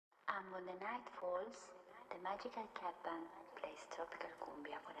when the night falls, the Magical Cat Band plays tropical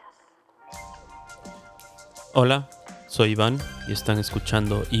cumbia for us. Hola, soy Iván y están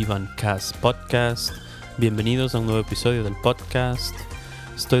escuchando Iván Cast Podcast. Bienvenidos a un nuevo episodio del podcast.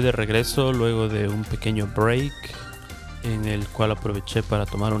 Estoy de regreso luego de un pequeño break en el cual aproveché para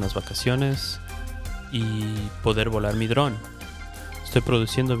tomar unas vacaciones y poder volar mi dron. Estoy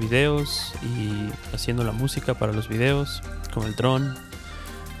produciendo videos y haciendo la música para los videos con el dron.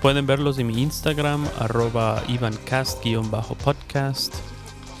 Pueden verlos en mi Instagram, @ivancast_podcast.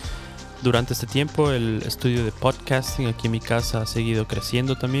 Durante este tiempo el estudio de podcasting aquí en mi casa ha seguido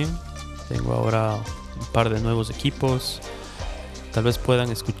creciendo también. Tengo ahora un par de nuevos equipos. Tal vez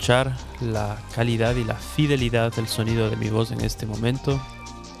puedan escuchar la calidad y la fidelidad del sonido de mi voz en este momento.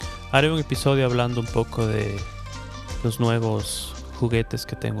 Haré un episodio hablando un poco de los nuevos juguetes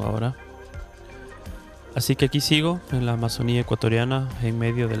que tengo ahora. Así que aquí sigo en la Amazonía ecuatoriana, en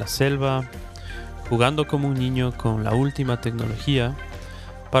medio de la selva, jugando como un niño con la última tecnología,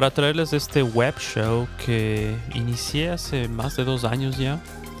 para traerles este web show que inicié hace más de 2 años ya,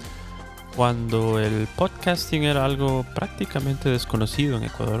 cuando el podcasting era algo prácticamente desconocido en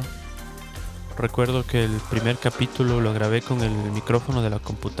Ecuador. Recuerdo que el primer capítulo lo grabé con el micrófono de la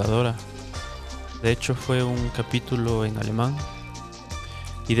computadora. De hecho fue un capítulo en alemán.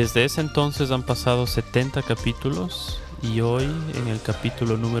 Y desde ese entonces han pasado 70 capítulos y hoy en el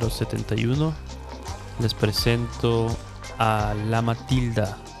capítulo número 71 les presento a La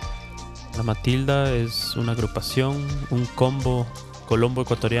Matilda. La Matilda es una agrupación, un combo colombo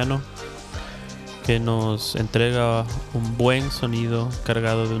ecuatoriano que nos entrega un buen sonido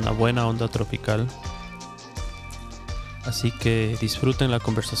cargado de una buena onda tropical. Así que disfruten la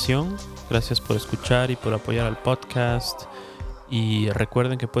conversación. Gracias por escuchar y por apoyar al podcast. Y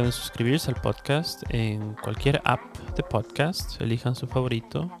recuerden que pueden suscribirse al podcast en cualquier app de podcast. Elijan su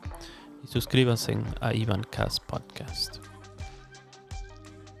favorito y suscríbanse a Iván Cast Podcast.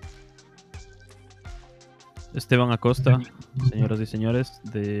 Esteban Acosta, señoras y señores,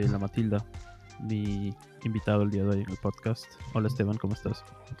 de La Matilda, mi invitado el día de hoy en el podcast. Hola Esteban, ¿cómo estás?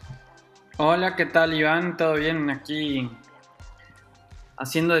 Hola, ¿qué tal, Iván? ¿Todo bien? Aquí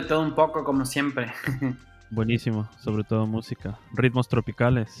haciendo de todo un poco, como siempre. Buenísimo, sobre todo música, ritmos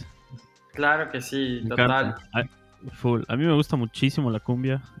tropicales. Claro que sí, Me total. encanta. Full. A mí me gusta muchísimo la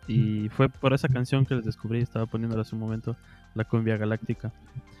cumbia y fue por esa canción que les descubrí. Estaba poniéndola hace un momento, la cumbia galáctica.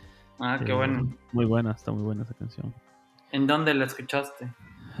 Qué bueno. Muy buena, está muy buena esa canción. ¿En dónde la escuchaste?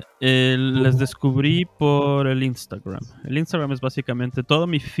 Les descubrí por el Instagram. El Instagram es básicamente, todo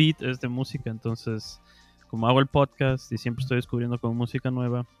mi feed es de música, entonces como hago el podcast y siempre estoy descubriendo como música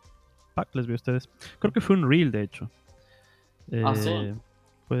nueva, les vi a ustedes. Creo que fue un reel, de hecho. Sí.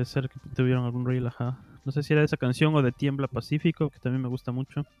 Puede ser que tuvieron algún reel, ajá. No sé si era de esa canción o de Tiembla Pacífico, que también me gusta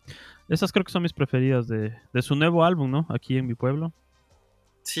mucho. Esas creo que son mis preferidas de su nuevo álbum, ¿no? Aquí en mi pueblo.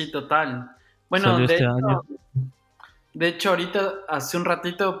 Sí, total. Salió Bueno, este año. de hecho, ahorita, hace un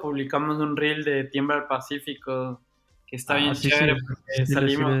ratito publicamos un reel de Tiembla al Pacífico, que está bien Sí, sí. chévere porque Sí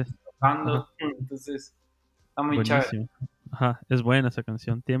salimos Ajá. tocando, entonces está muy chévere. Buenísimo. Ajá, es buena esa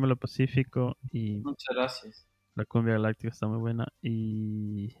canción. Tiembla Pacífico y Muchas gracias. la cumbia galáctica está muy buena.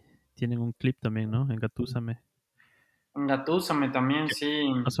 Y tienen un clip también, ¿no? Engatúzame. Engatúzame también,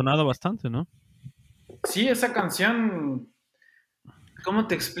 sí. Ha sonado bastante, ¿no? Sí, esa canción. ¿Cómo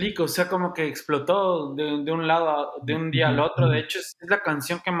te explico? O sea, como que explotó de un lado, de un día al Ujú. otro. De hecho, es la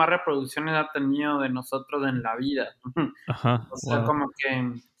canción que más reproducciones ha tenido de nosotros en la vida. Ajá, O sea, wow. como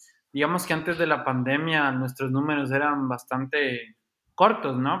que, digamos que antes de la pandemia nuestros números eran bastante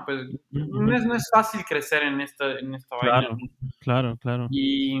cortos, ¿no? Pues no es fácil crecer en esta vaina, Claro, ¿no? claro, claro.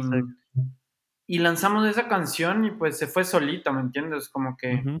 Y, Sí. y lanzamos esa canción y pues se fue solita, ¿me entiendes? Ujú,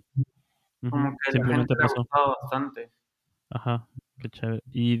 ujú. Como que a la gente Simplemente le ha pasó. gustado bastante. Ajá, qué chévere.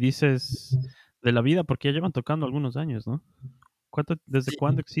 Y dices de la vida, porque ya llevan tocando algunos años, ¿no? ¿Desde Sí.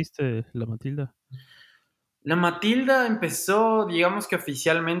 cuándo existe la Matilda? La Matilda empezó, digamos que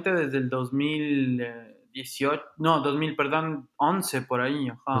oficialmente desde el 2018, no, 2000, perdón, 11 por ahí,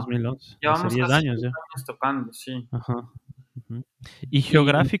 ajá. 2011, hace Llevamos 10 casi años 10 ya. años tocando, sí. Ajá. Ujú. Y Y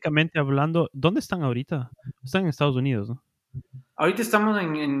geográficamente hablando, ¿dónde están ahorita? Están en Estados Unidos, ¿no? ahorita estamos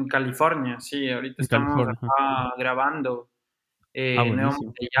en California, sí, ahorita En estamos California. Ajá. acá grabando nuevo Buenísimo.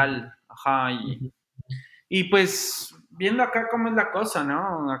 material, ajá. Ujú. Y pues viendo acá cómo es la cosa,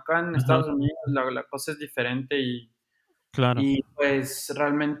 ¿no? Acá en Ajá, Estados Unidos la cosa es diferente claro. y pues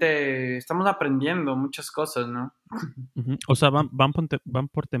realmente estamos aprendiendo muchas cosas, ¿no? Ujú. O sea, van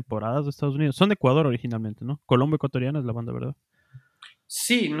por temporadas de Estados Unidos. Son de Ecuador originalmente, ¿no? Colombo Ecuatoriana es la banda, ¿verdad?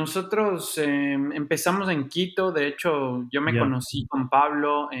 Sí, nosotros empezamos en Quito. De hecho, yo me Ya, conocí con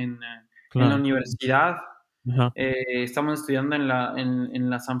Pablo en la claro. universidad. Ajá, Estamos estudiando en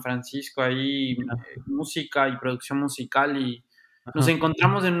la San Francisco, ahí ya, música y producción musical, y nos ajá,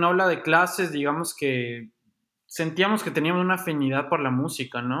 encontramos en una aula de clases. Digamos que sentíamos que teníamos una afinidad por la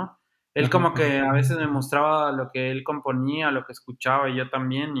música, ¿no? Él ajá, como ajá. que a veces me mostraba lo que él componía, lo que escuchaba, y yo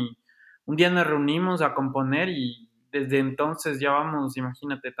también. Y un día nos reunimos a componer, y desde entonces ya vamos,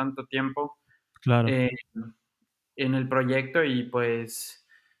 imagínate, tanto tiempo Claro. eh, en el proyecto, y pues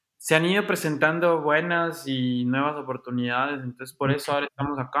se han ido presentando buenas y nuevas oportunidades. Entonces por eso ahora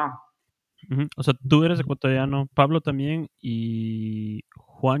estamos acá. Ujú. O sea, tú eres ecuatoriano, Pablo también, y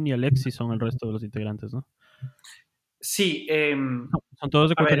Juan y Alexis son el resto de los integrantes, ¿no? Sí, Son todos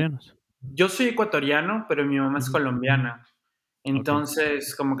a ver, ecuatorianos. yo soy ecuatoriano, pero mi mamá es Ujú. colombiana. Okey.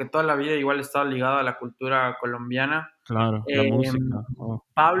 Entonces, como que toda la vida igual he estado ligado a la cultura colombiana. Claro, la Em, música. Oh,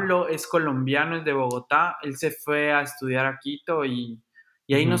 Pablo es colombiano, es de Bogotá. Él se fue a estudiar a Quito, y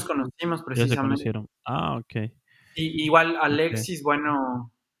ahí ujú. nos conocimos Ya se precisamente. conocieron. Ah, okey, Y igual okey. Alexis,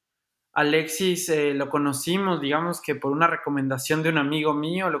 bueno, Alexis lo conocimos, digamos que por una recomendación de un amigo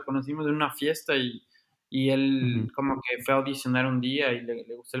mío. Lo conocimos en una fiesta, y él Ujú, como que fue a audicionar un día y le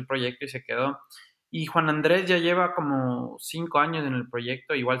gustó el proyecto y se quedó. Y Juan Andrés ya lleva como 5 años en el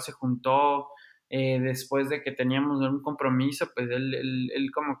proyecto. Igual se juntó después de que teníamos un compromiso. Pues él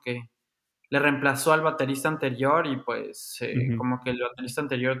como que le reemplazó al baterista anterior, y pues ujú, como que el baterista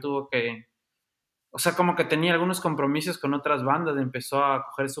anterior tuvo que, o sea, como que tenía algunos compromisos con otras bandas, empezó a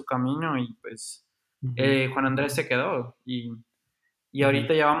coger su camino, y pues ujú, Juan Andrés se quedó. Y ujú,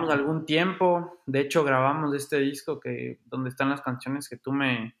 ahorita llevamos algún tiempo. De hecho, grabamos este disco donde están las canciones que tú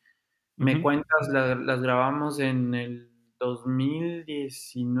me ujú, cuentas. Las grabamos en el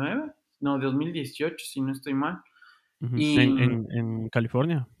 2019, no, 2018, si no estoy mal. ujú. Y En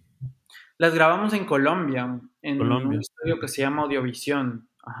California? las grabamos en Colombia, en un Colombia. estudio que se llama Audiovisión.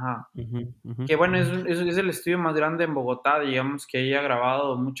 Ajá. Ujú, ujú. Que bueno, es el estudio más grande en Bogotá. Digamos que ahí ha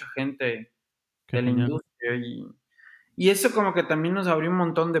grabado mucha gente Qué de la genial. industria, y eso como que también nos abrió un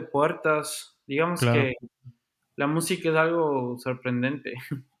montón de puertas. Digamos Claro, que la música es algo sorprendente.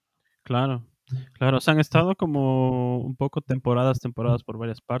 claro, claro. O sea, han estado como un poco temporadas por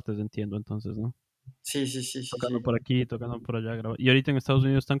varias partes, entiendo, entonces, ¿no? Sí, sí, sí, sí, Tocando sí. por aquí, tocando por allá, y ahorita en Estados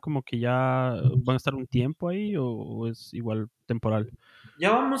Unidos están como que ya van a estar un tiempo ahí, o es igual temporal?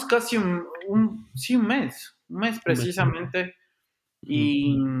 Llevamos casi sí, un mes Un mes. precisamente. Ujú,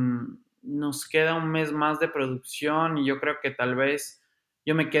 Y nos queda un mes más de producción, y yo creo que tal vez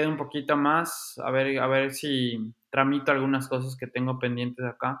yo me quede un poquito más, a ver si tramito algunas cosas que tengo pendientes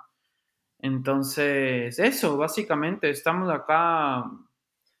acá. Entonces, eso, básicamente, estamos acá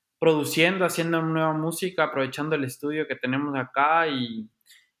produciendo, haciendo nueva música, aprovechando el estudio que tenemos acá,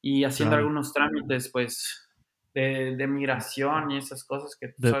 y haciendo claro. algunos trámites, pues, de migración y esas cosas que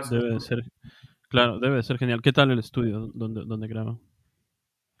tú sabes que Debe de son. ser, claro, debe de ser genial. ¿Qué tal el estudio donde graban?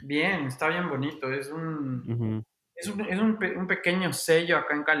 Bien, está bien bonito. Es un, Ujú. es un, es un, pe- un pequeño sello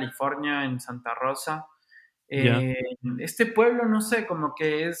acá en California, en Santa Rosa. Ya, Eh, este pueblo, no sé, como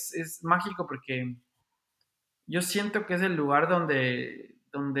que es mágico, porque yo siento que es el lugar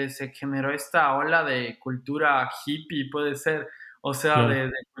donde se generó esta ola de cultura hippie, puede ser, o sea, claro,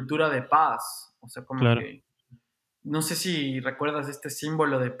 de cultura de paz. O sea, como claro. que, no sé si recuerdas este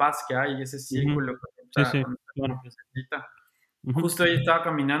símbolo de paz que hay, ese Ujú. círculo Sí, sí, con esta claro. como crucecita. Ujú. Justo ahí estaba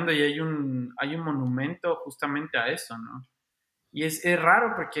caminando, y hay un monumento justamente a eso, ¿no? Y es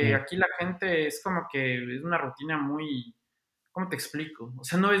raro, porque Sí. aquí la gente es como que es una rutina muy, ¿cómo te explico? O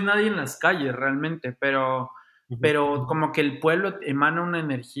sea, no ves nadie en las calles realmente, pero, Ujú. pero como que el pueblo emana una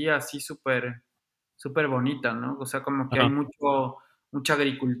energía así súper, súper bonita, ¿no? O sea, como que hay Ajá. mucha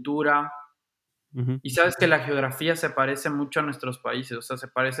agricultura. Ujú. Y sabes que la geografía se parece mucho a nuestros países. O sea, se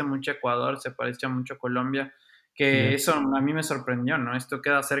parece mucho a Ecuador, se parece mucho a Colombia, que Ya. eso a mí me sorprendió, ¿no? Esto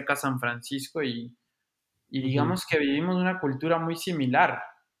queda cerca a San Francisco, y Ujú. digamos que vivimos una cultura muy similar,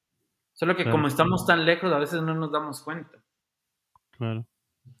 solo que Claro, como estamos tan lejos, a veces no nos damos cuenta. claro.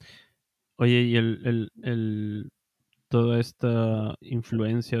 Oye, y toda esta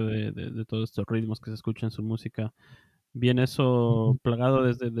influencia de todos estos ritmos que se escuchan en su música, ¿viene eso plagado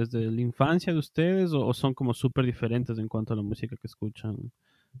desde la infancia de ustedes, o son como súper diferentes en cuanto a la música que escuchan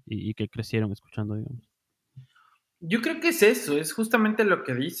y que crecieron escuchando, digamos? Yo creo que es eso, es justamente lo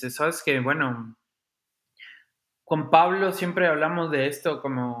que dices. Sabes que, bueno, con Pablo siempre hablamos de esto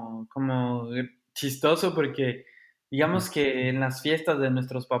como chistoso, porque Ujú. digamos que en las fiestas de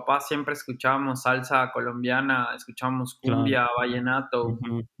nuestros papás siempre escuchábamos salsa colombiana, escuchábamos Claro. cumbia, vallenato.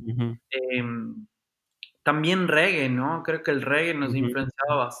 Ujú, ujú. em, también reggae, ¿no? Creo que el reggae nos ha Ujú,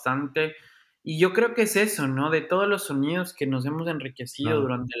 influenciado bastante. Y yo creo que es eso, ¿no? De todos los sonidos que nos hemos enriquecido claro.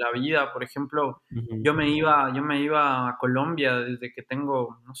 durante la vida. Por ejemplo, Ujú. yo me iba a Colombia desde que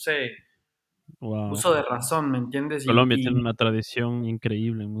tengo, no sé, Wow. uso de razón, ¿me entiendes? Colombia tiene una tradición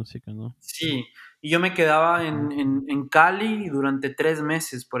increíble en música, ¿no? Sí, y yo me quedaba en Cali durante 3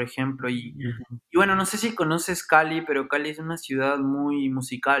 meses, por ejemplo, Ujú. y bueno, no sé si conoces Cali, pero Cali es una ciudad muy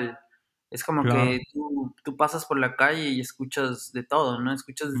musical. Es como Claro. que tú pasas por la calle y escuchas de todo, ¿no?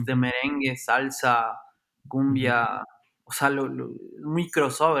 Escuchas desde Ujú, merengue, salsa, ujú. cumbia, o sea, muy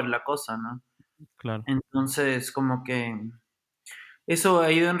crossover la cosa, ¿no? Claro. Entonces, como que eso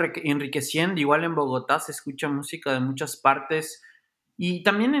ha ido enriqueciendo. Igual en Bogotá se escucha música de muchas partes y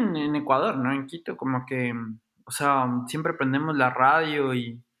también en Ecuador, ¿no? En Quito, como que, o sea, siempre prendemos la radio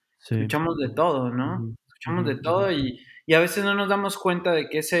y Sí. escuchamos de todo, Ujú, ¿no? Escuchamos ujú, de ujú. todo y a veces no nos damos cuenta de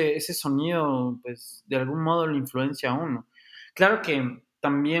que ese sonido, pues, de algún modo lo influencia a uno. Claro que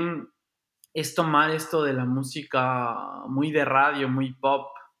también es tomar esto de la música muy de radio, muy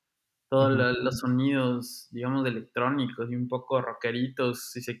pop, todos Ujú, los sonidos, digamos, electrónicos y un poco rockeritos,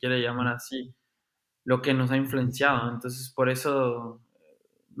 si se quiere llamar ujú, así, lo que nos ha ujú, influenciado. Entonces, por eso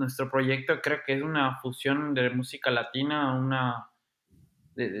nuestro proyecto creo que es una fusión de música latina,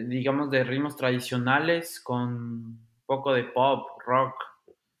 digamos, de ritmos tradicionales con un poco de pop, rock,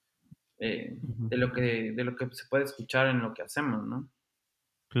 ujú. de lo que se puede escuchar en lo que hacemos, ¿no?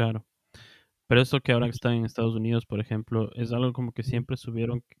 Claro. Pero eso que ahora que están en Estados Unidos, por ejemplo, es algo como que siempre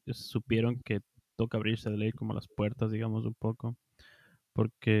supieron que toca abrirse de ley como las puertas, digamos, un poco,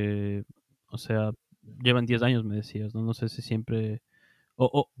 porque, o sea, llevan 10 años, me decías, ¿no? No sé si siempre,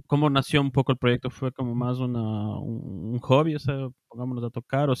 o cómo nació un poco el proyecto, fue como más un hobby, o sea, pongámonos a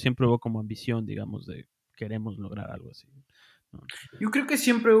tocar, o siempre hubo como ambición, digamos, de queremos lograr algo así, ¿no? Yo creo que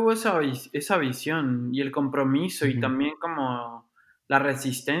siempre hubo esa visión y el compromiso y Ujú. también como la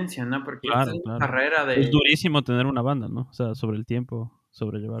resistencia, ¿no? Porque esta es Claro, una claro. carrera Es de. durísimo tener una banda, ¿no? O sea, sobre el tiempo,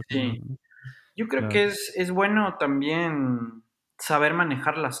 sobrellevar con una Sí, banda, ¿no? yo creo Claro, que es bueno también saber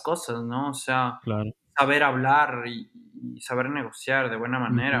manejar las cosas, ¿no? O sea, claro. saber hablar y saber negociar de buena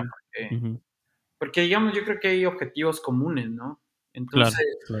manera, Ujú, porque ujú. porque, digamos, yo creo que hay objetivos comunes, ¿no? Claro, Entonces,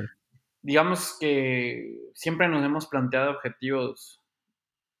 claro. digamos que siempre nos hemos planteado objetivos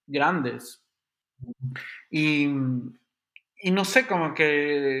grandes y no sé, como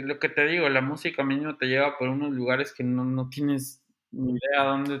que lo que te digo, la música mismo te lleva por unos lugares que no tienes ni idea a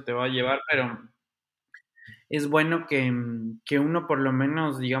dónde te va a llevar, pero es bueno que uno por lo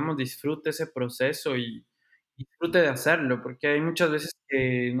menos, digamos, disfrute ese proceso y disfrute de hacerlo, porque hay muchas veces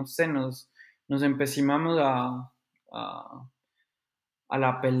que, no sé, nos empecinamos a a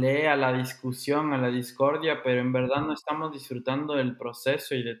la pelea, a la discusión, a la discordia, pero en verdad no estamos disfrutando del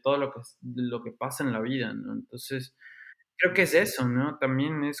proceso y de todo lo que pasa en la vida, ¿no? Entonces, creo que es eso, ¿no?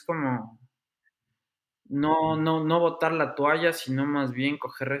 También es como no botar la toalla, sino más bien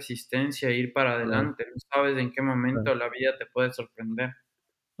coger resistencia e ir para Claro, adelante. No sabes en qué claro. momento la vida te puede sorprender.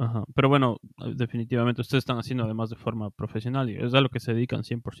 Ajá. Pero bueno, definitivamente ustedes están haciendo además de forma profesional y es a lo que se dedican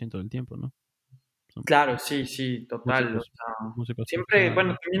 100% del tiempo, ¿no? Son Claro, sí, sí, total. O músicos sea, músicos siempre, profesionales,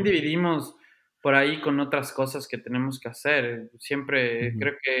 bueno, ¿no? también dividimos por ahí con otras cosas que tenemos que hacer. Siempre Ujú.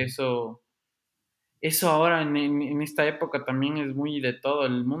 creo que eso ahora en esta época también es muy de todo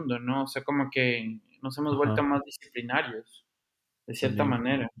el mundo, ¿no? O sea, como que nos hemos Ajá, vuelto más disciplinarios, de cierta también,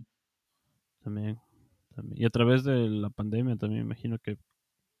 manera. también, también. Y a través de la pandemia también me imagino que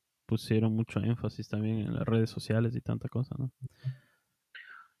pusieron mucho énfasis también en las redes sociales y tanta cosa, ¿no?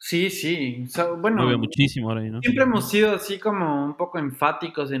 Sí, sí. O sea, Se mueve bueno, muchísimo ahora ahí, ¿no? siempre hemos sido así como un poco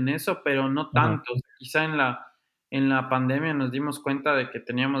enfáticos en eso, pero no Ajá, tanto. O sea, quizá en la pandemia nos dimos cuenta de que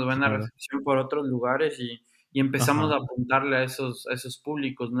teníamos buena claro. recepción por otros lugares y empezamos Ajá, a apuntarle a esos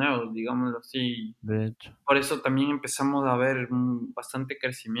públicos nuevos, digámoslo así. de hecho. Por eso también empezamos a ver bastante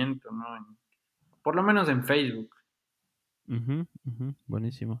crecimiento, ¿no? Por lo menos en Facebook. Ujú, ujú,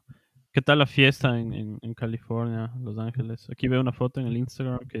 buenísimo. ¿Qué tal la fiesta en California, Los Ángeles? Aquí veo una foto en el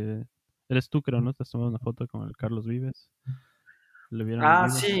Instagram que eres tú, creo, ¿no? Te has tomado una foto con el Carlos Vives. ¿Le vieron en Ah,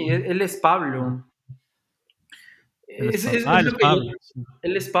 vivo? sí, él es Ajá. Pablo. Él es Es Pablo. es Ah, es él es lo que yo Pablo. Sí.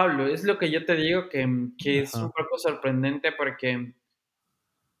 Él es Pablo, es lo que yo te digo que es un Ajá, poco sorprendente porque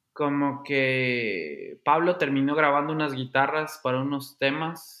como que Pablo terminó grabando unas guitarras para unos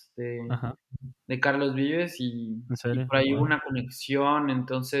temas ajá. de Carlos Vives y ¿En serio? por ahí hubo Wow. una conexión,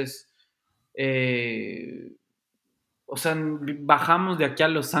 entonces, eh, o sea, bajamos de aquí a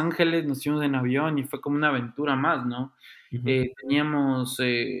Los Ángeles, nos fuimos en avión y fue como una aventura más, ¿no? Ujú, Teníamos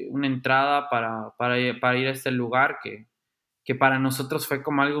una entrada para ir a este lugar que para nosotros fue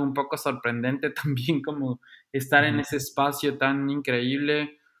como algo un poco sorprendente también, como estar en Ujú, ese espacio tan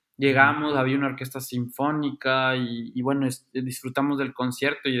increíble. ujú. Llegamos, había una orquesta sinfónica y bueno, disfrutamos del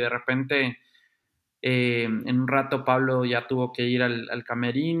concierto y de repente en un rato Pablo ya tuvo que ir al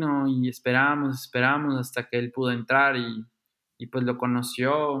camerino y esperamos hasta que él pudo entrar y pues lo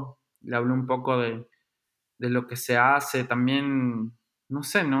conoció, le habló un poco de lo que se hace, también, no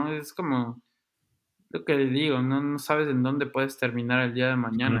sé, ¿no? Es como lo que le digo, no sabes en dónde puedes terminar el día de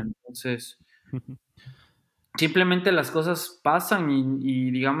mañana, Claro. entonces simplemente las cosas pasan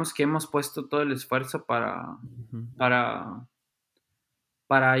y digamos que hemos puesto todo el esfuerzo Ujú. para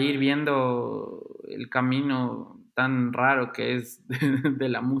para ir viendo el camino tan raro que es de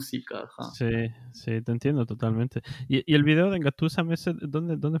la música, ajá. Sí, sí, te entiendo totalmente. ¿Y el video de Engatusa,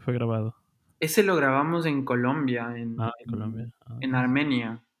 dónde fue grabado? Ese lo grabamos en Colombia, Ah, en Colombia. Ah, en nice.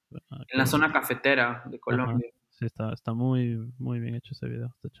 Armenia, Ah, en qué la bonito. zona cafetera de Ajá. Colombia. Sí, está muy, muy bien hecho ese video.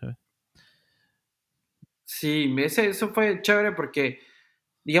 Está chévere. Sí, eso fue chévere porque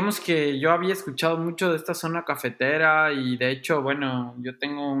digamos que yo había escuchado mucho de esta zona cafetera y de hecho, bueno, yo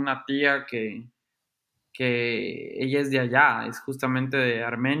tengo una tía que ella es de allá, es justamente de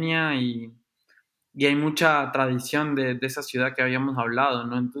Armenia y hay mucha tradición de esa ciudad que habíamos hablado,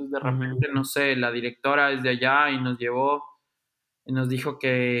 ¿no? Entonces, de Ujú, repente, no sé, la directora es de allá y nos llevó y nos dijo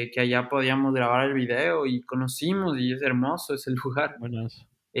que allá podíamos grabar el video y conocimos y es hermoso ese lugar. buenas.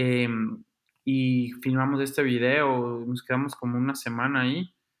 Em, y filmamos este video, nos quedamos como una semana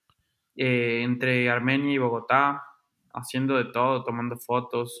ahí, entre Armenia y Bogotá, haciendo de todo, tomando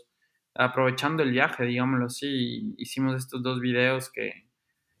fotos, aprovechando el viaje, digámoslo así. Hicimos estos 2 videos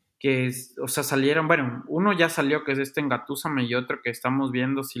o sea, salieron, bueno, uno ya salió, que es este Engatúzame, y otro que estamos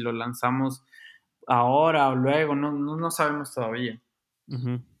viendo si lo lanzamos ahora o luego, no sabemos todavía.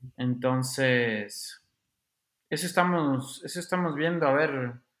 Ujú, Entonces, eso estamos viendo,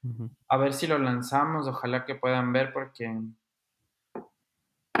 ujú. a ver si lo lanzamos, ojalá que puedan ver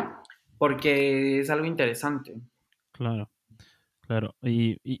porque es algo interesante. Claro, claro.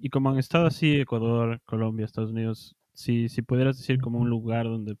 Y como han estado así Ecuador, Colombia, Estados Unidos, si pudieras decir como un lugar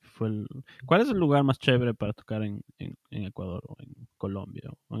donde fue ¿cuál es el lugar más chévere para tocar en Ecuador o en Colombia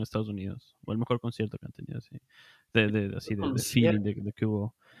o en Estados Unidos? O el mejor concierto que han tenido así, así de feeling, Concierto.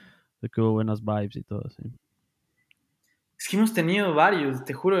 de que hubo buenas vibes y todo así. Es que hemos tenido varios,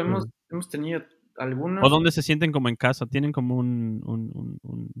 te juro, hemos, Sí. hemos tenido O algunos. donde se sienten como en casa, tienen como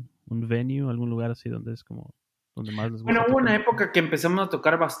un venue, algún lugar así donde es como donde más les Bueno, gusta hubo tocar. una época que empezamos a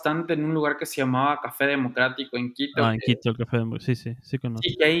tocar bastante en un lugar que se llamaba Café Democrático en Quito, Ah, en Quito, el Café de sí, sí, sí sí,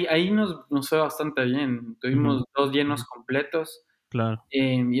 conozco. que ahí nos fue bastante bien. Ujú, Tuvimos 2 llenos ujú, completos, claro,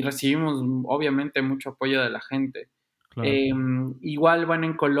 y recibimos, obviamente, mucho apoyo de la gente. claro. Igual, bueno,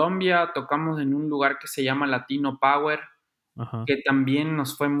 en Colombia tocamos en un lugar que se llama Latino Power, Ajá. que también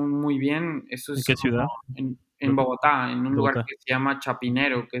nos fue muy bien. Eso ¿En es qué como ciudad? en Bogotá, en un lugar Bogotá. que se llama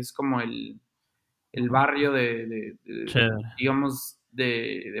Chapinero, que es como el Ajá. barrio de, Chévere. digamos,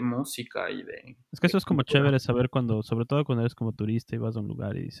 de música y Es que de eso es como cultura. chévere saber cuando, sobre todo cuando eres como turista y vas a un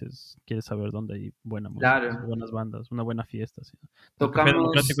lugar y dices, quieres saber dónde hay buena música, así, Claro, buenas bandas, una buena fiesta, así, ¿no? Entonces, el Café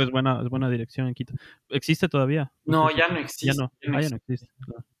Democrático tocamos. es buena dirección en Quito. ¿Existe todavía? No No, estoy ya seguro. no Ya existe, no. ya no Ah, ya no existe. existe.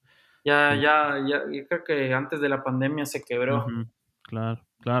 Claro. Ya, Sí. ya, ya, yo creo que antes de la pandemia se quebró. Ujú. Claro,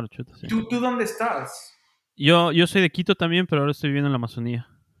 claro, chuta, sí. ¿Tú dónde estás? Yo soy de Quito también, pero ahora estoy viviendo en la Amazonía.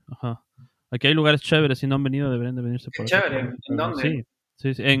 Ajá. Aquí hay lugares chéveres, si no han venido, deberían de venirse Qué por acá, chévere. ¿En dónde? Sí,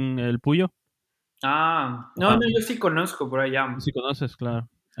 sí, sí, en el Puyo. No, Ajá. yo sí conozco por allá. Sí conoces, claro.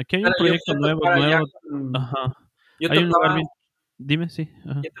 Aquí hay un Claro, yo proyecto fui a nuevo, tocar allá con. ajá. Yo Hay un lugar tocaba, bien, dime, sí,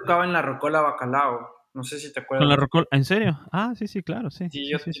 ajá. yo tocaba en la Rocola Bacalao. No sé si te Con acuerdas la de. Rocola, ¿en serio? Ah, sí, sí, claro, sí, Sí, sí,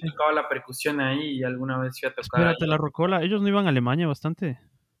 yo, sí, yo sí. tocaba la percusión ahí y alguna vez fui a tocar Espérate, ahí. la Rocola, ellos no iban a Alemania bastante.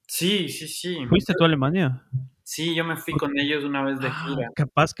 Sí, sí, sí. ¿Fuiste tú a Alemania? Sí, yo me fui con ellos una vez de gira.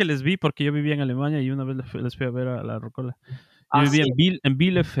 Capaz que les vi porque yo vivía en Alemania y una vez les fui a ver a la Rocola. Yo Ah, vivía sí, En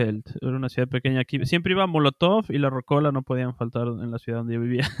Bielefeld, era una ciudad pequeña aquí. Siempre iba Molotov y la Rocola no podían faltar en la ciudad donde yo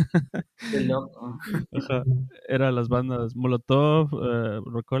vivía. qué loco. Ajá. Eran las bandas Molotov,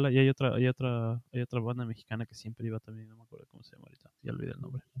 Rocola y hay otra banda mexicana que siempre iba también, no me acuerdo cómo se llama ahorita, ya olvidé el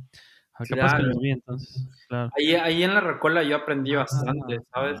nombre. Ajá, capaz que los Claro. vi entonces, claro. Ahí en la Rocola yo aprendí bastante,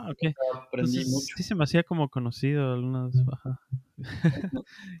 ¿sabes? Ok. Aprendí Entonces mucho. sí se me hacía como conocido algunas, ajá.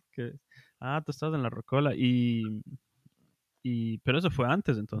 Que, tú estabas en la Rocola pero eso fue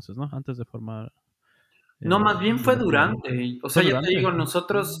antes entonces, ¿no? Antes de formar No, más bien la fue Rocola. durante. O ¿Fue sea, ya te durante? digo,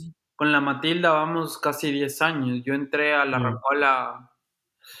 nosotros con la Matilda vamos casi 10 años. Yo entré a la Ya, Rocola,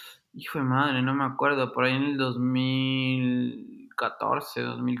 hijo de madre, no me acuerdo, por ahí en el 2014,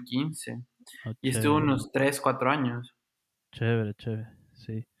 2015. Y estuve chévere. unos 3 4 años. Chévere, chévere.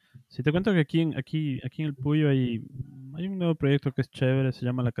 Sí. Sí, te cuento que aquí en el Puyo hay un nuevo proyecto que es chévere, se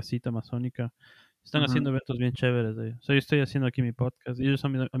llama La Casita Amazónica. Están Ujú. haciendo eventos bien chéveres. O sea, yo estoy haciendo aquí mi podcast y ellos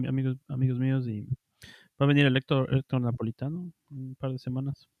son amigos míos y va a venir el Héctor Napolitano en un par de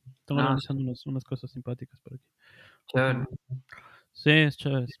semanas. Están Ah, organizando unas cosas simpáticas por aquí. chévere. Ujú. Sí, es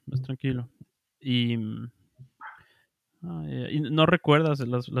chévere, es tranquilo. Y, ¿y no recuerdas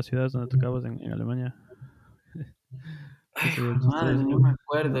las ciudades donde tocabas en Alemania? Ay, Es hijo medio de madre, chistoso. no me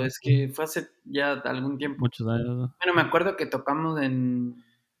acuerdo. Es que fue hace ya algún tiempo. Muchos años, ¿no? Bueno, me acuerdo que tocamos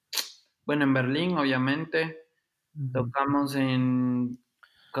bueno, en Berlín, obviamente. Ujú. Tocamos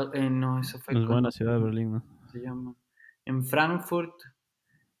no, eso fue Es buena como, ciudad de Berlín, ¿no? ¿cómo se llama? En Frankfurt,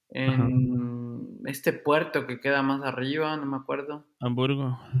 Ajá. en este puerto que queda más arriba, no me acuerdo.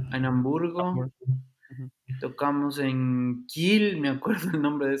 Hamburgo. En Hamburgo. Hamburg. Ujú. Tocamos en Kiel, me acuerdo el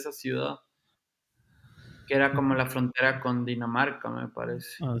nombre de esa ciudad, que era como la frontera con Dinamarca, me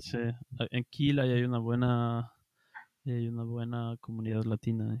parece. Ah, sí. En Kiel hay una buena comunidad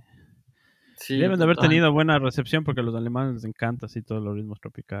latina. Y Sí, deben de haber total. tenido buena recepción porque a los alemanes les encanta así todos los ritmos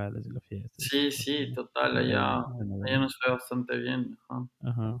tropicales y la fiesta y esas Sí, cosas. sí, total. Bueno, Allá, bueno, allá bueno. nos fue bastante bien. Ajá.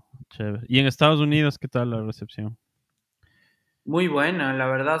 Ajá, chévere. ¿Y en Estados Unidos qué tal la recepción? Muy buena, la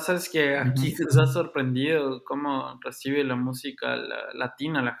verdad, sabes que Ujú, aquí nos ha sorprendido cómo recibe la música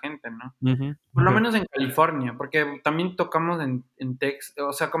latina la gente, ¿no? ujú, Por lo ok. menos en California, porque también tocamos en Texas,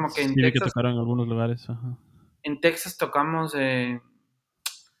 o sea, como que Sí, vi que tocaron en algunos lugares. Ajá. En Texas tocamos,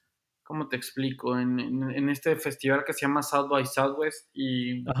 ¿cómo te explico? En este festival que se llama South by Southwest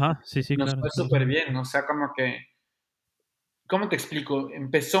y Ajá, sí, sí, nos claro, fue sí. súper bien, o sea, como que, ¿cómo te explico?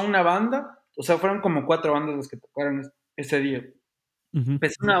 Empezó una banda, o sea, fueron como 4 bandas las que tocaron ese día. Ujú,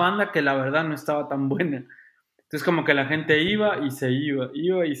 Empezó una banda que la verdad no estaba tan buena. Entonces como que la gente iba y se iba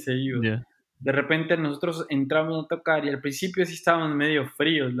y se iba. ya. De repente nosotros entramos a tocar y al principio sí estábamos medio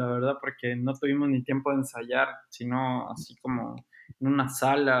fríos, la verdad, porque no tuvimos ni tiempo de ensayar, sino así como en una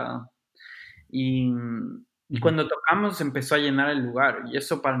sala. Y, y Ujú, cuando tocamos empezó a llenar el lugar y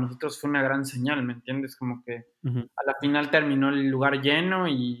eso para nosotros fue una gran señal, ¿me entiendes? Como que ujú, a la final terminó el lugar lleno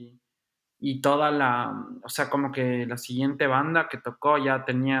y o sea, como que la siguiente banda que tocó ya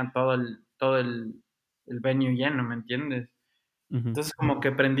tenía el venue lleno, ¿me entiendes? ujú. Entonces como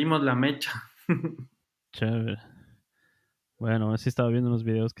que prendimos la mecha. Chévere. Bueno, sí estaba viendo unos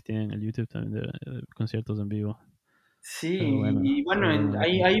videos que tienen en el YouTube también de conciertos en vivo. Pero Sí, bueno, y se bueno, ve buena la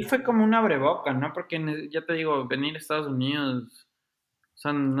cosa. ahí fue como un abreboca, ¿no? Porque ya te digo, venir a Estados Unidos, o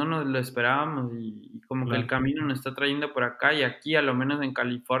sea, no nos lo esperábamos y como que el Claro, camino nos está trayendo por acá y aquí, a lo menos en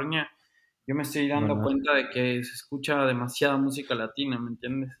California, yo me estoy dando ¿verdad? cuenta de que se escucha demasiada música latina, ¿me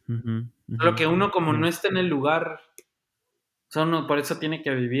entiendes? Ujú, Solo ujú. que uno como Sí, no está en el lugar, o sea, uno por eso tiene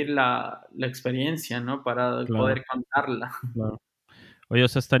que vivir la experiencia, ¿no? Para claro, poder contarla. claro. Oye, o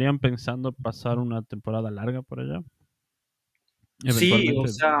sea, ¿estarían pensando pasar una temporada larga por allá? Sí, o Eventualmente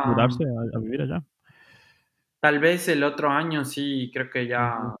sea, mudarse a vivir allá. tal vez el otro año sí, creo que Ujú.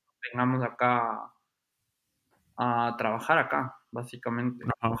 ya vengamos acá a trabajar acá,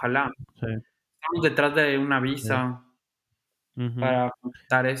 básicamente. Ajá, Ojalá. sí, Estamos detrás de una sí. visa Ujú. para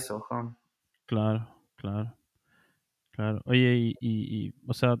conquistar eso, ajá. Claro, claro, claro. Oye,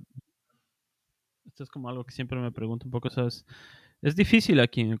 o sea, esto es como algo que siempre me pregunto un poco, ¿sabes? Es difícil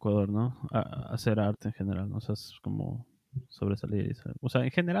aquí en Ecuador, ¿no? Hacer arte en general, ¿no? O sea, es como sobresalir. O sea,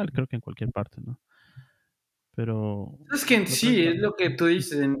 en general creo que en cualquier parte, ¿no? Pero Es que en la otra vez sí, es lo que tú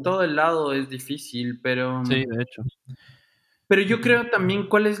dices, en todo el lado es difícil, sí, de hecho. pero yo Ujú, creo también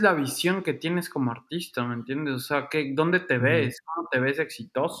cuál es la visión que tienes como artista, ¿me entiendes? O sea, ¿dónde te ujú, ves? ¿Cómo te ves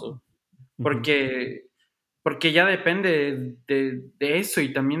exitoso? ujú, Porque, porque ya depende de eso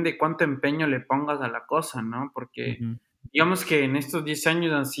y también de cuánto empeño le pongas a la cosa, ¿no? Porque ujú. digamos que en estos 10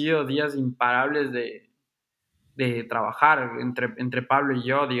 años han sido días imparables de trabajar entre Pablo y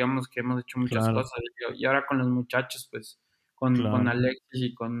yo, digamos que hemos hecho muchas Claro, cosas y ahora con los muchachos, pues con claro,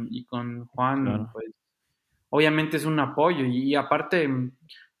 Alexis y con Juan, claro. pues obviamente es un apoyo y aparte,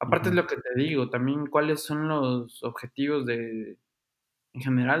 aparte es Ujú, lo que te digo, también cuáles son los objetivos en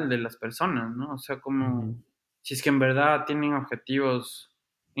general de las personas, ¿no? O sea, ujú, como si es que en verdad tienen objetivos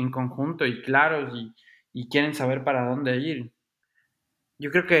en conjunto y claros y quieren saber para dónde ir.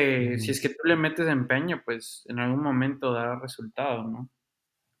 Yo creo que si ujú. es que tú le metes empeño, pues en algún momento dará resultado, ¿no?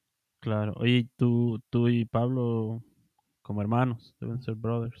 Claro. Oye, ¿y tú y Pablo como hermanos, deben ser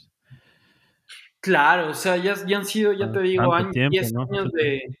brothers. Claro, o sea, ya han sido, ya Ah, te digo, tanto años, tiempo, 10 ¿no? años Chuta.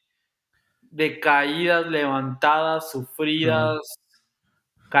 de caídas, levantadas, Ajá. sufridas,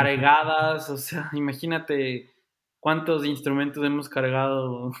 cargadas, o sea, imagínate, cuántos instrumentos hemos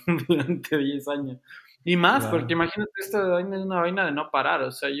cargado durante 10 años. Y más, porque Claro. imagínate, esta vaina es una vaina de no parar.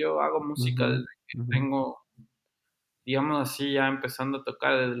 O sea, yo hago música Ujú, desde que ujú. tengo, digamos así, ya empezando a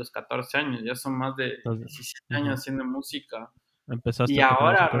tocar desde los 14 años. Ya son más de Entonces, 17 años ujú. haciendo música. Y Empezaste a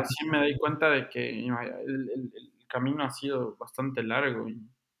tocar hace ahora poco. recién me doy cuenta de que el camino ha sido bastante largo.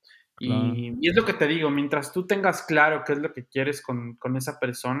 Claro. Y es lo que te digo, mientras tú tengas claro qué es lo que quieres con esa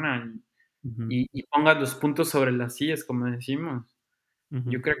persona Ujú, y pongas los puntos sobre las sillas, como decimos,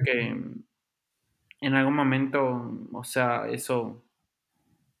 yo ujú. creo que en algún momento, o sea, eso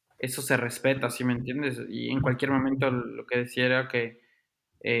se respeta, ¿sí me entiendes? Y en cualquier momento lo que decía era que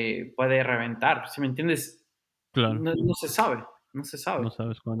puede reventar, ¿sí me entiendes? Claro. No se sabe, no se sabe. No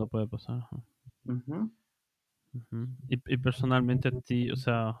sabes cuándo puede pasar. Ajá. Ujú. Ujú. Y personalmente a ti, o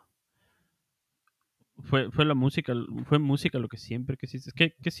sea, fue música lo que siempre quisiste.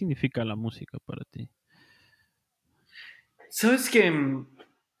 ¿Qué significa la música para ti? ¿Sabes que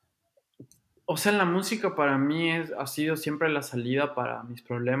o sea, la música para mí ha sido siempre la salida para mis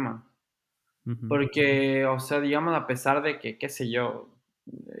problemas? Ujú, Porque, o sea, digamos, a pesar de que, qué sé yo,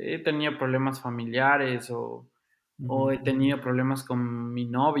 he tenido problemas familiares o ujú, he tenido problemas con mi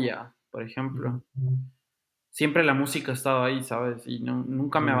novia, por ujú. ejemplo, siempre la música ha estado ahí, ¿sabes? Y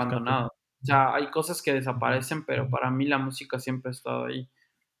nunca me El ha escape. abandonado. O sea, hay cosas que Ujú, desaparecen, pero para mí la música siempre ha estado ahí.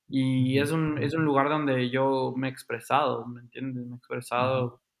 Y ujú, es un lugar donde yo me he expresado, ¿me entiendes? Me he ujú,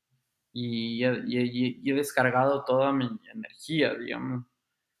 expresado y he descargado toda mi energía, digamos.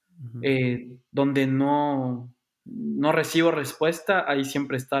 ujú, Donde no recibo respuesta, ahí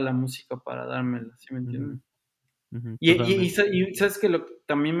siempre está la música para dármela, ¿sí me ujú, entiendes? ujú. Totalmente. Y sabes que lo que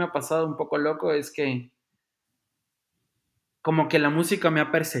también me ha pasado un poco loco es que como que la música me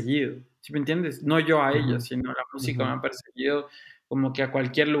ha perseguido, ¿sí me entiendes? No yo a ella, Ujú, sino la música ujú. me ha perseguido, como que a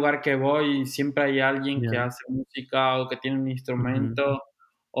cualquier lugar que voy siempre hay alguien que Ya. hace música o que tiene un Ujú, instrumento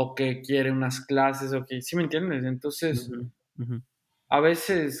o que quiere unas clases o que, ¿sí me entiendes? Entonces, ujú, ujú. a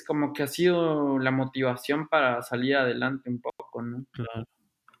veces como que ha sido la motivación para salir adelante un poco, ¿no? Claro.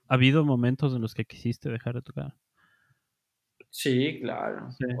 ¿Ha habido momentos en los que quisiste dejar de tocar? Sí,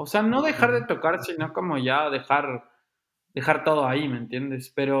 claro. Sí, O sea, no dejar de ujú, tocar, sino como ya dejar todo ahí, ¿me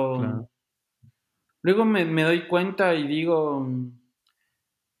entiendes? Pero claro, luego me doy cuenta y digo,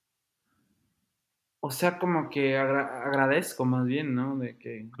 o sea, como que agradezco más bien, ¿no?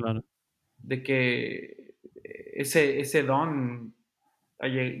 claro. De que ese don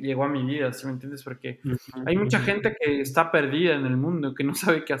llegó a mi vida, ¿sí me entiendes? Porque Ujú, hay mucha ujú. gente que está perdida en el mundo, que no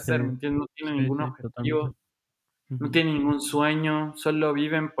sabe qué Sí, hacer, ¿me entiendes? No tiene sí, ningún sí, totalmente. objetivo, no Ujú, tiene ningún sueño, solo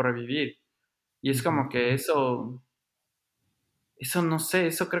viven por vivir. Y es ujú, como que eso no sé,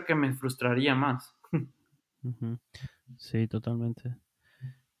 eso creo que me frustraría más. ujú. Sí, totalmente.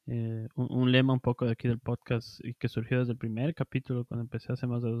 Un lema un poco de aquí del podcast y que surgió desde el primer capítulo cuando empecé hace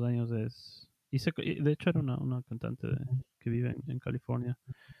más de 2 años es... y de hecho era una cantante que vive en California.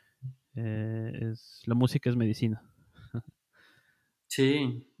 Es la música es medicina.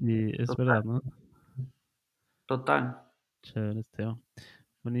 Sí, Y es total, verdad, ¿no? total. Chévere, Esteban.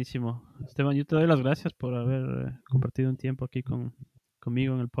 Buenísimo. Esteban, yo te doy las gracias por haber compartido un tiempo aquí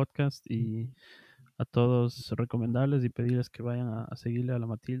conmigo en el podcast y a todos recomendarles y pedirles que vayan a seguirle a la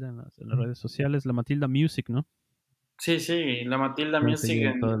Matilda en las redes sociales. La Matilda Music, ¿no? Sí, sí, la Matilda Pueden Music seguir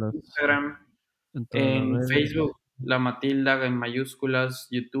en Instagram, en todas las en redes. Facebook, la Matilda en mayúsculas,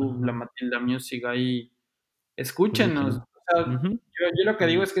 YouTube, la Ajá, Matilda Music, ahí escúchenos. buenísimo. O sea, Ujú, yo lo que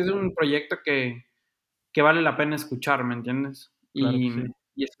digo ujú. es que es un proyecto que vale la pena escuchar, ¿me entiendes? Claro que sí,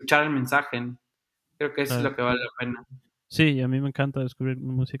 Y escuchar el mensaje, creo que eso es claro lo que que sí. vale la pena. Sí, a mí me encanta descubrir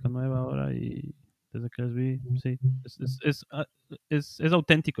música nueva ahora y desde que les vi, sí, es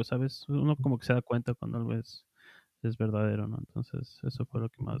auténtico, ¿sabes? Uno como que se da cuenta cuando algo es verdadero, ¿no? Entonces, eso fue lo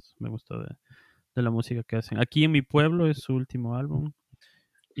que más me gustó de la música que hacen. Aquí en mi pueblo es su último álbum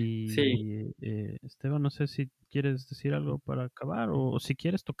Sí. y Esteban, no sé si quieres decir algo para acabar o si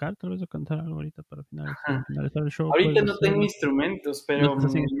quieres tocar tal vez o cantar algo ahorita para finalizar el show, Ahorita puedes no tengo hacerlo. instrumentos, No pero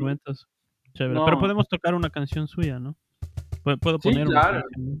estás sin instrumentos. Chévere. Pero no. podemos tocar una canción suya, ¿no? Puedo Sí, poner una claro,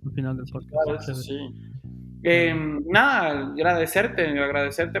 canción al final del podcast. claro, eso Chévere, sí. chévere. Nada,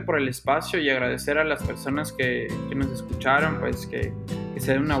 agradecerte por el espacio y agradecer a las personas que nos escucharon, pues que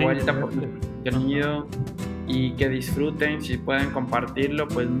se den una Sí, vuelta por igualmente. nuestro Ajá, contenido y que disfruten, si pueden compartirlo,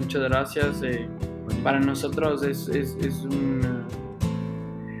 pues muchas gracias. Para buenísimo. nosotros es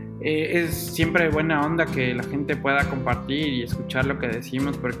siempre buena onda que la gente pueda compartir y escuchar lo que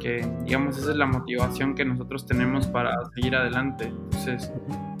decimos, porque digamos esa es la motivación que nosotros tenemos para seguir adelante. Entonces,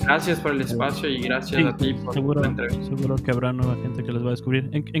 Ujú. Gracias por el espacio y gracias a ti por la entrevista. Seguro que habrá nueva gente que les va a descubrir.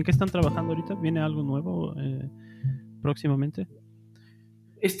 ¿En qué están trabajando ahorita? ¿Viene algo nuevo próximamente?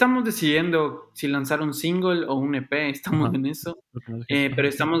 Estamos decidiendo si lanzar un single o un EP, estamos en eso, pero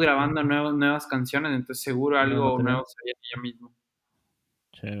estamos grabando nuevas canciones, entonces seguro algo nuevo se viene ya mismo.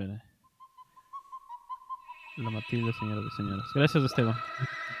 Chévere. La Matilde, señoras y señores. Gracias, Esteban.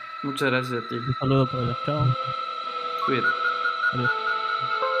 Muchas gracias a ti. Un saludo por allá. Chao. Cuídate. Adiós.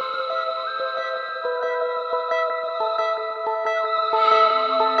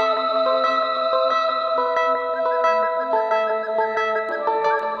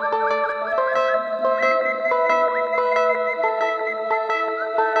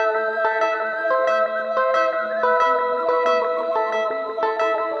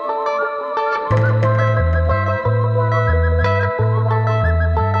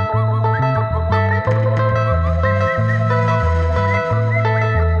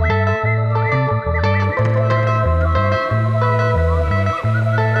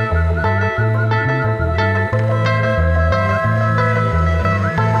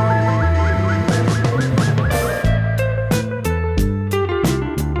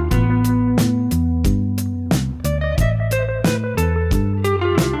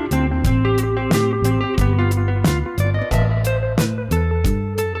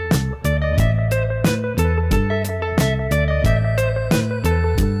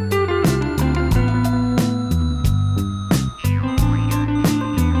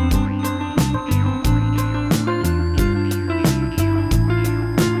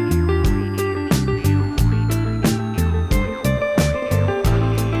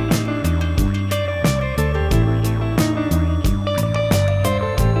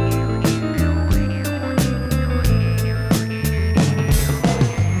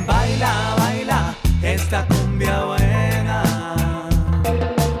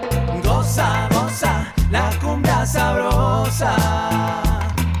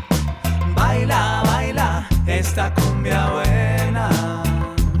 esta cumbia buena.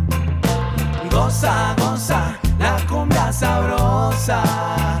 Goza, goza, la cumbia sabrosa.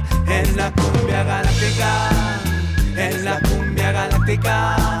 Es la cumbia galáctica, es la cumbia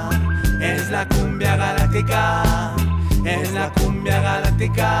galáctica, es la cumbia galáctica, es la cumbia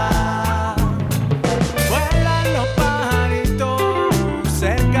galáctica. Vuelan los pajaritos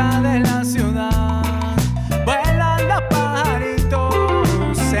cerca de la ciudad. Vuelan los pajaritos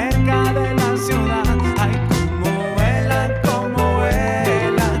cerca de la ciudad. Ay, cómo vuelan,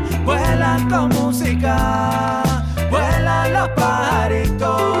 vuelan con música. Vuelan los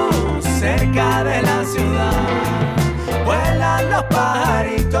pajaritos cerca de la ciudad. Vuelan los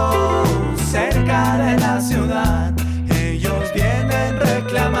pajaritos cerca de la ciudad. Ellos vienen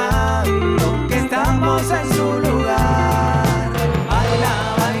reclamando que estamos en su lugar.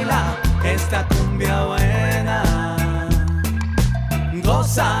 Baila, baila esta cumbia buena.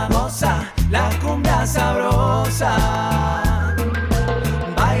 Goza, goza la cumbia sabrosa.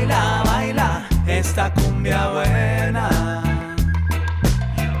 Baila, baila esta cumbia buena.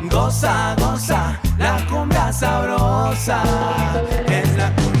 Goza, goza la cumbia sabrosa. Es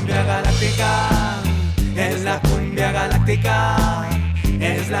la cumbia galáctica, es la cumbia galáctica,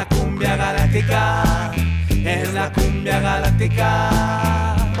 es la cumbia galáctica, es la cumbia galáctica.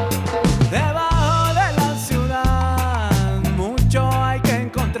 Debajo de la ciudad mucho hay que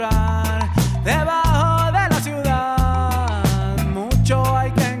encontrar. Debajo de la ciudad mucho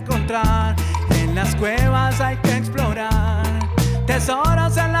hay que encontrar. En las cuevas hay que explorar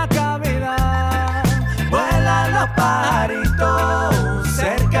tesoros en la cavidad. Vuelan los pajaritos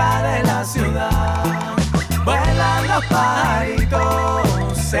cerca de la ciudad. Vuelan los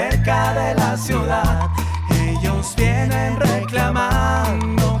pajaritos cerca de la ciudad. Ellos vienen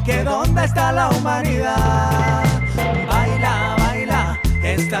reclamando que dónde está la humanidad. Baila, baila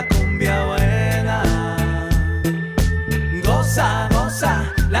esta cumbia buena. Goza, goza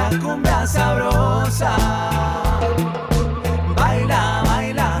la cumbia sabrosa. Baila,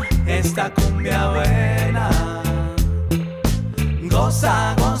 baila esta cumbia buena.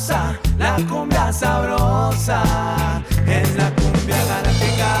 Goza, goza la cumbia sabrosa. Es la cumbia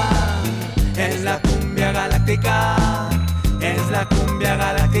galáctica, es la cumbia galáctica, es la cumbia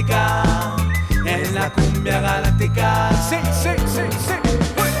galáctica, es la cumbia galáctica. Sí, sí, sí, sí.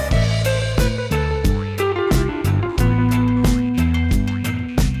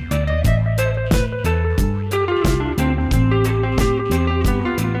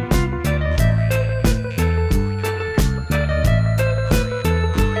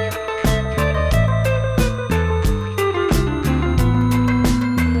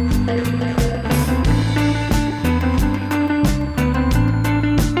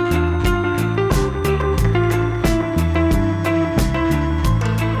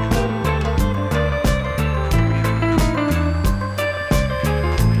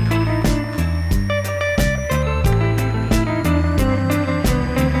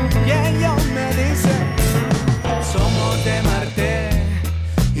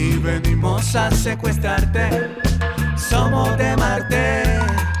 secuestrarte. Somos de Marte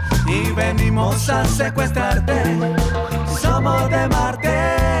y venimos a secuestrarte. Somos de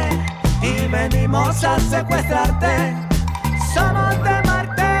Marte y venimos a secuestrarte. Somos